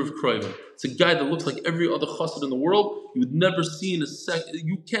 That's Kir of Krayvim. It's a guy that looks like every other chassid in the world. You would never see in a second.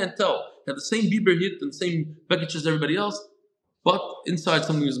 You can't tell. He had the same Bieber hit and the same Bekich as everybody else, but inside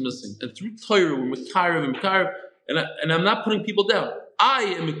something was missing. And through Torah, we're Mekarev, and I'm not putting people down. I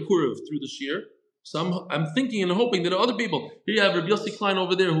am a Kurev through the Shir. So I'm thinking and hoping that other people. Here you have Reb Yossi Klein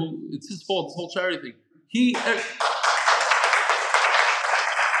over there, who it's his fault, this whole charity thing.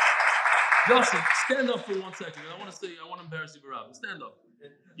 Yossi, stand up for 1 second. I want to embarrass you, Barab. Stand up.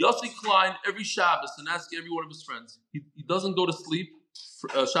 Yossi Klein, every Shabbos, and ask every one of his friends. He doesn't go to sleep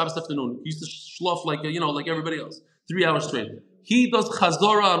for, Shabbos afternoon. He used to slough like everybody else, 3 hours straight. He does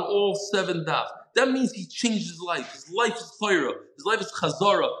chazara on all 7 daf. That means he changed his life. His life is Torah. His life is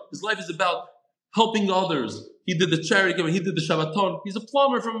chazara. His life is about helping others. He did the charity campaign. He did the Shabbaton. He's a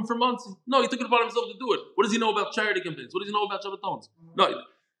plumber from Monsey. No, he took it upon himself to do it. What does he know about charity campaigns? What does he know about Shabbatons? No.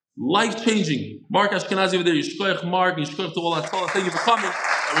 Life-changing. Mark Ashkenazi over there. Yishkoich Mark. Yishkoich to all that. Thank you for coming.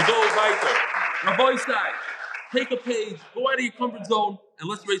 And we go weiter. Rabbi side. Take a page. Go out of your comfort zone and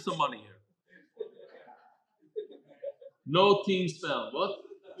let's raise some money here. No teams found. What?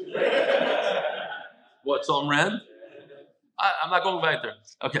 What? Some rand? I'm not going weiter.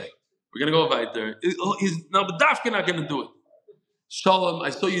 Okay. We're going to go weiter. Now, the Dafka not going to do it. Shalom, I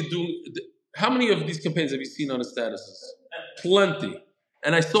saw you do. How many of these campaigns have you seen on his statuses? Plenty.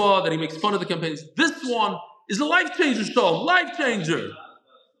 And I saw that he makes fun of the campaigns. This one is a life changer, Shalom. Life changer.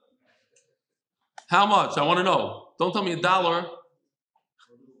 How much? I want to know. Don't tell me $1.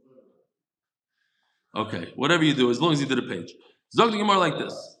 Okay, whatever you do, as long as you did a page. Zog the Gemara like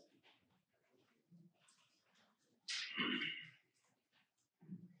this.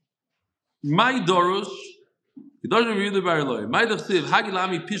 My Dorush,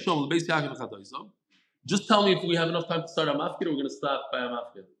 just tell me if we have enough time to start a mafkid, or we're going to stop by a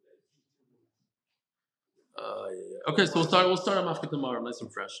mafkid. Okay, so we'll start a mafkid tomorrow, nice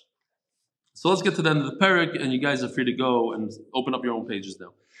and fresh. So let's get to the end of the parak, and you guys are free to go and open up your own pages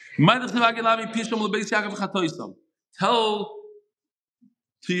now. Tell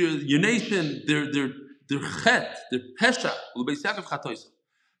to your nation their chet, their pesha, l'beis Yaakov chatoisam.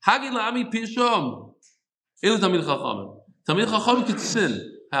 Hagi la'ami pishom. Elu tamid chachamim. Tamid chachamim could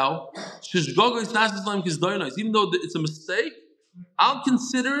sin. How? Shishgogo is nasis laim kizdoinos. Even though it's a mistake, I'll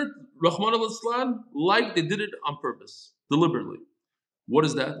consider it, Rahman al-Islam, like they did it on purpose, deliberately. What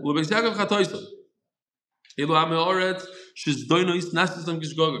is that? L'beis Yaakov chatoisam. Elu ame oretz shishdoinos nasis laim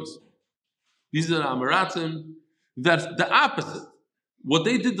kizgogos. These are Amaratim. That's the opposite. What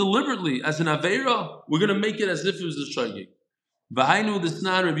they did deliberately as an Aveira, we're going to make it as if it was a Shagig.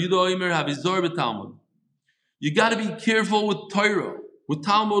 You got to be careful with Torah, with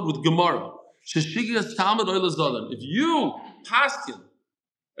Talmud, with Gemara. If you paskin,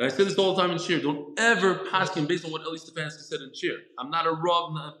 and I say this all the time in Shir, don't ever paskin based on what Eli Stefansky said in Shir. I'm not a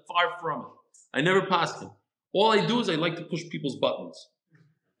Rav, far from it. I never paskin. All I do is I like to push people's buttons.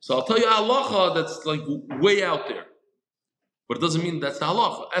 So I'll tell you halacha that's like way out there. But it doesn't mean that's the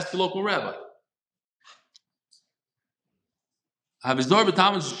halacha. Ask the local rabbi.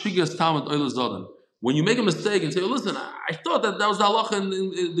 When you make a mistake and say, oh, listen, I thought that was the halacha and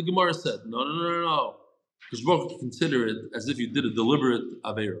the Gemara said. No. Because you can consider it as if you did a deliberate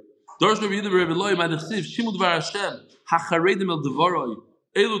aveira.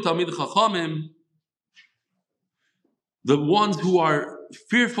 The ones who are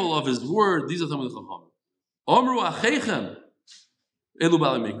fearful of his word, these are Talmid Chachamim.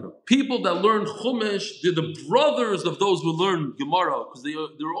 People that learn Chumash, they're the brothers of those who learn Gemara, because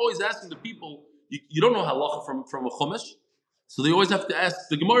they're always asking the people, you don't know halacha from a Chumash, so they always have to ask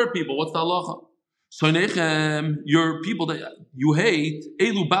the Gemara people, what's the halacha? So your people that you hate,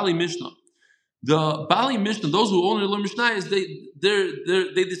 Elu Bali Mishnah. The Bali Mishnah, those who only learn Mishnah,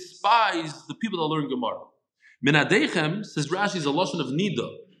 they despise the people that learn Gemara. Minadechem, says Rashi, is a lashon of nida.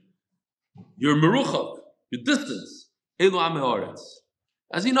 Your meruchak, your distance. Elu Ameoretz.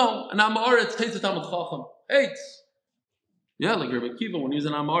 As you know, an Ameoretz hates the Talmid Chacham. Hates. Yeah, like Rabbi Akiva, when he was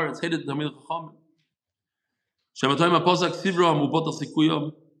an Ameoretz, hated the Talmid Chacham. Shematoim Aposak Sivra Mubot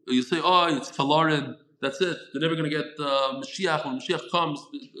Sikuyam. You say, oh, it's Falarin. That's it. They're never going to get Mashiach. When Mashiach comes,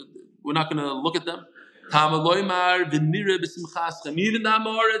 we're not going to look at them. Tamaloimar v'nire b'simchaschem. Even the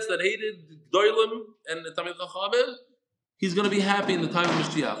Amoritz that hated Gdoilim and the Talmid Chachamim, he's going to be happy in the time of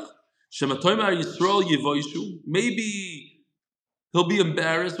Mashiach. Shematoymar Yisroel Yevoishu. Maybe he'll be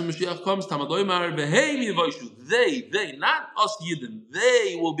embarrassed when Mashiach comes. Tamadoymar Beheim Yevoishu. They, not us Yidden.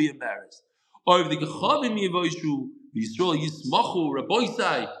 They will be embarrassed. Or if the Gechavim Yevoishu, Yisroel Yismachu,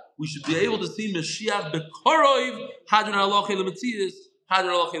 Raboisai, we should be able to see Mashiach Bekoroiv, Hadran Aloch Elametzias, Hadran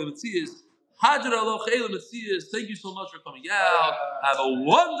Aloch Elametzias, Hadran Aloch Elametzias. Thank you so much for coming out. Have a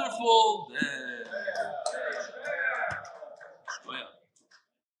wonderful day.